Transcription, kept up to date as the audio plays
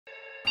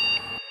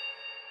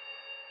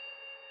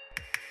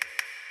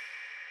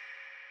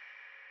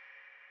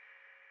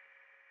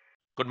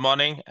Good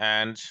morning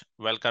and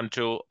welcome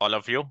to all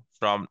of you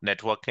from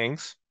Network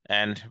Kings.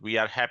 And we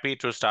are happy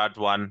to start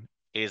one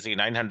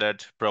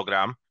AZ-900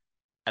 program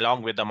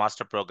along with the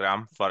master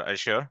program for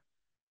Azure.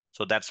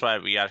 So that's why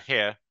we are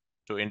here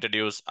to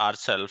introduce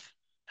ourselves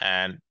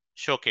and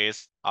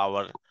showcase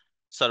our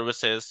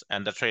services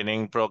and the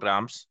training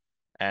programs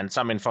and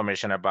some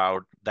information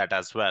about that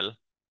as well.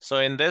 So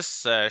in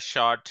this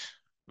short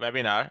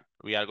webinar,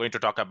 we are going to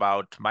talk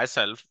about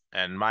myself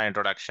and my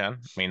introduction,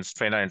 means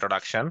trainer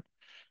introduction,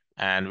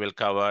 and we'll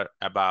cover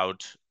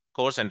about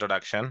course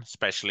introduction,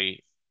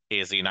 especially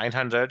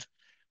AZ-900,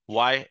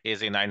 why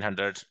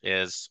AZ-900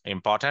 is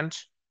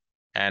important,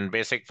 and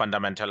basic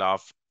fundamental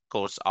of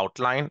course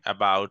outline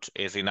about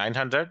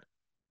AZ-900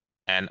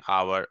 and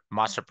our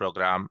master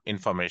program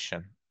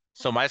information.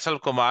 So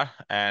myself Kumar,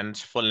 and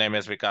full name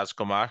is Vikas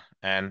Kumar,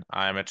 and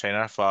I am a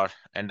trainer for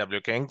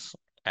NW Kings,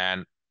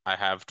 and I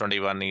have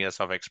 21 years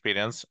of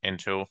experience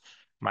into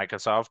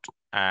Microsoft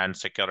and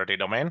security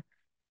domain,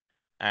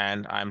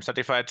 and I'm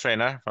certified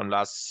trainer from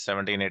last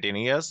 17, 18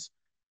 years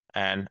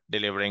and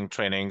delivering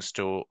trainings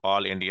to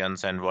all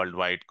Indians and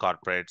worldwide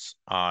corporates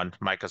on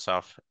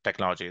Microsoft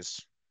technologies.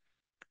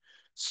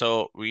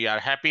 So we are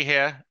happy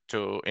here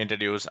to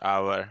introduce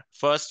our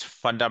first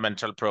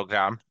fundamental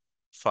program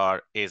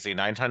for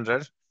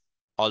AZ-900,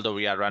 although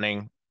we are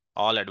running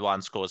all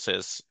advanced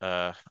courses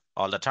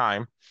all the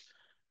time.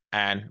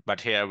 But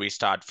here we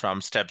start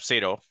from step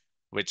 0,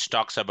 which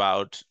talks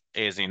about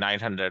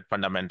AZ-900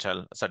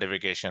 fundamental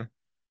certification.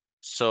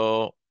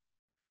 So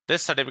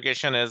this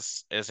certification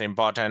is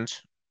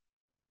important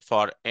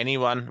for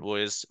anyone who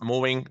is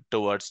moving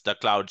towards the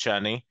cloud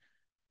journey,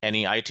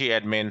 any IT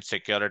admin,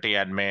 security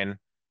admin,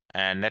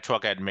 and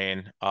network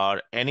admin,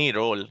 or any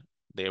role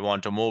they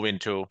want to move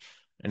into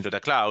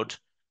the cloud.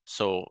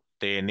 So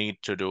they need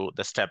to do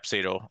the step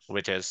 0,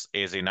 which is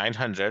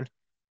AZ-900.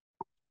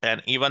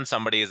 And even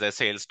somebody is a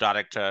sales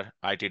director,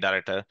 IT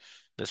director,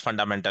 this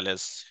fundamental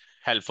is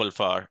helpful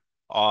for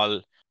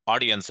all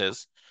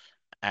audiences.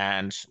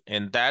 And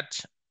in that,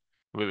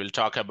 we will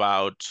talk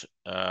about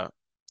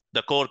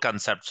the core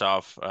concepts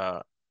of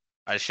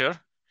Azure.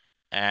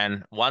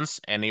 And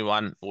once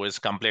anyone who has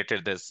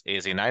completed this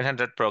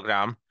AZ-900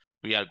 program,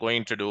 we are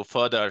going to do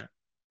further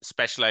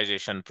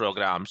specialization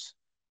programs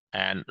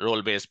and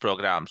role-based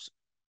programs,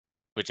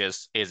 which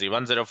is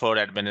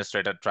AZ-104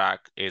 administrator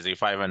track,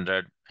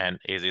 AZ-500, and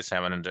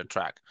AZ-700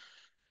 track.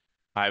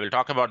 I will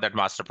talk about that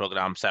master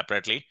program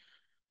separately.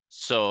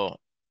 So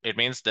it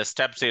means the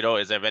step 0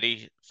 is a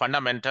very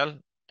fundamental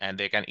and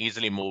they can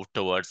easily move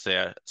towards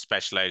their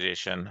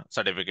specialization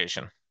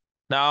certification.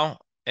 Now,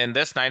 in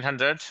this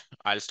 900,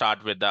 I'll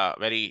start with the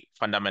very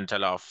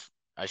fundamental of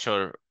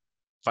Azure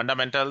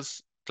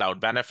fundamentals, cloud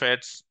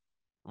benefits,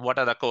 what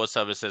are the core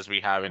services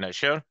we have in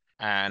Azure,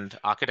 and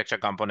architecture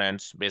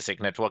components, basic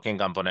networking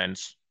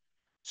components,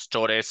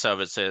 storage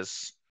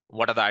services,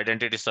 what are the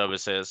identity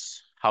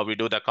services, how we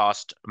do the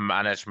cost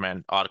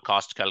management or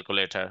cost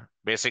calculator,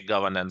 basic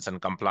governance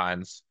and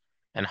compliance,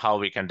 and how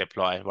we can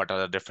deploy, what are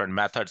the different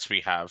methods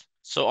we have.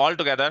 So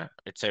altogether,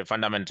 it's a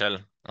fundamental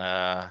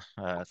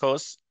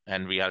course,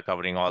 and we are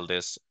covering all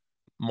this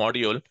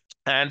module.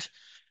 And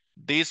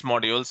these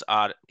modules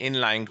are in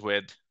line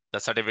with the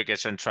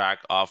certification track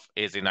of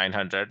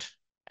AZ-900.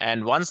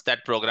 And once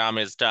that program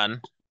is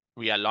done,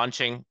 we are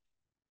launching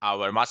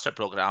our master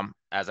program,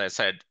 as I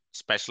said,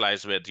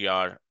 specialized with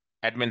your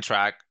admin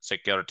track,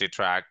 security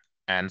track,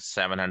 and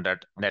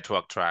 700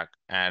 network track.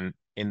 And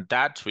in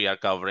that, we are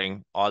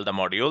covering all the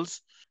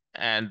modules.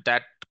 And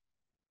that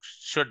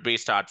should be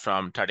start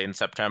from 13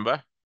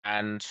 September.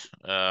 And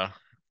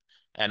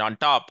on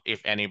top,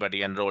 if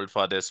anybody enrolled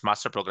for this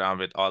master program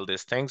with all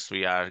these things,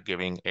 we are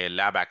giving a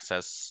lab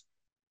access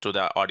to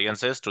the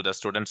audiences, to the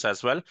students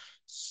as well,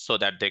 so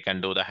that they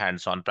can do the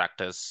hands-on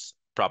practice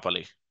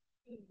properly.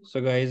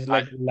 So guys, I,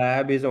 like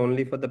lab is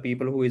only for the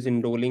people who is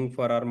enrolling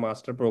for our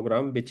master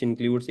program, which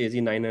includes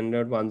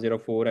AZ-900,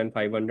 104, and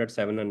 500,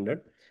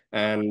 700.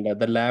 And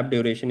the lab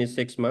duration is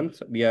 6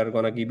 months. We are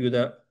gonna give you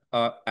the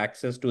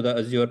access to the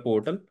Azure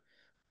portal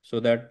so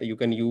that you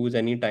can use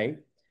anytime.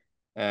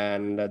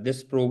 And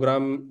this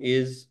program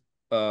is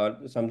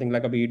something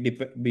like a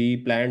be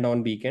planned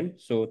on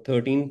weekend. So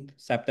 13th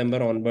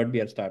September onward,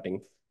 we are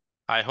starting.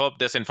 I hope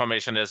this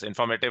information is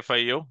informative for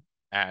you,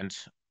 and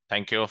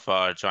thank you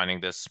for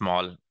joining this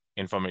small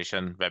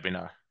information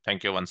webinar.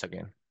 Thank you once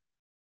again.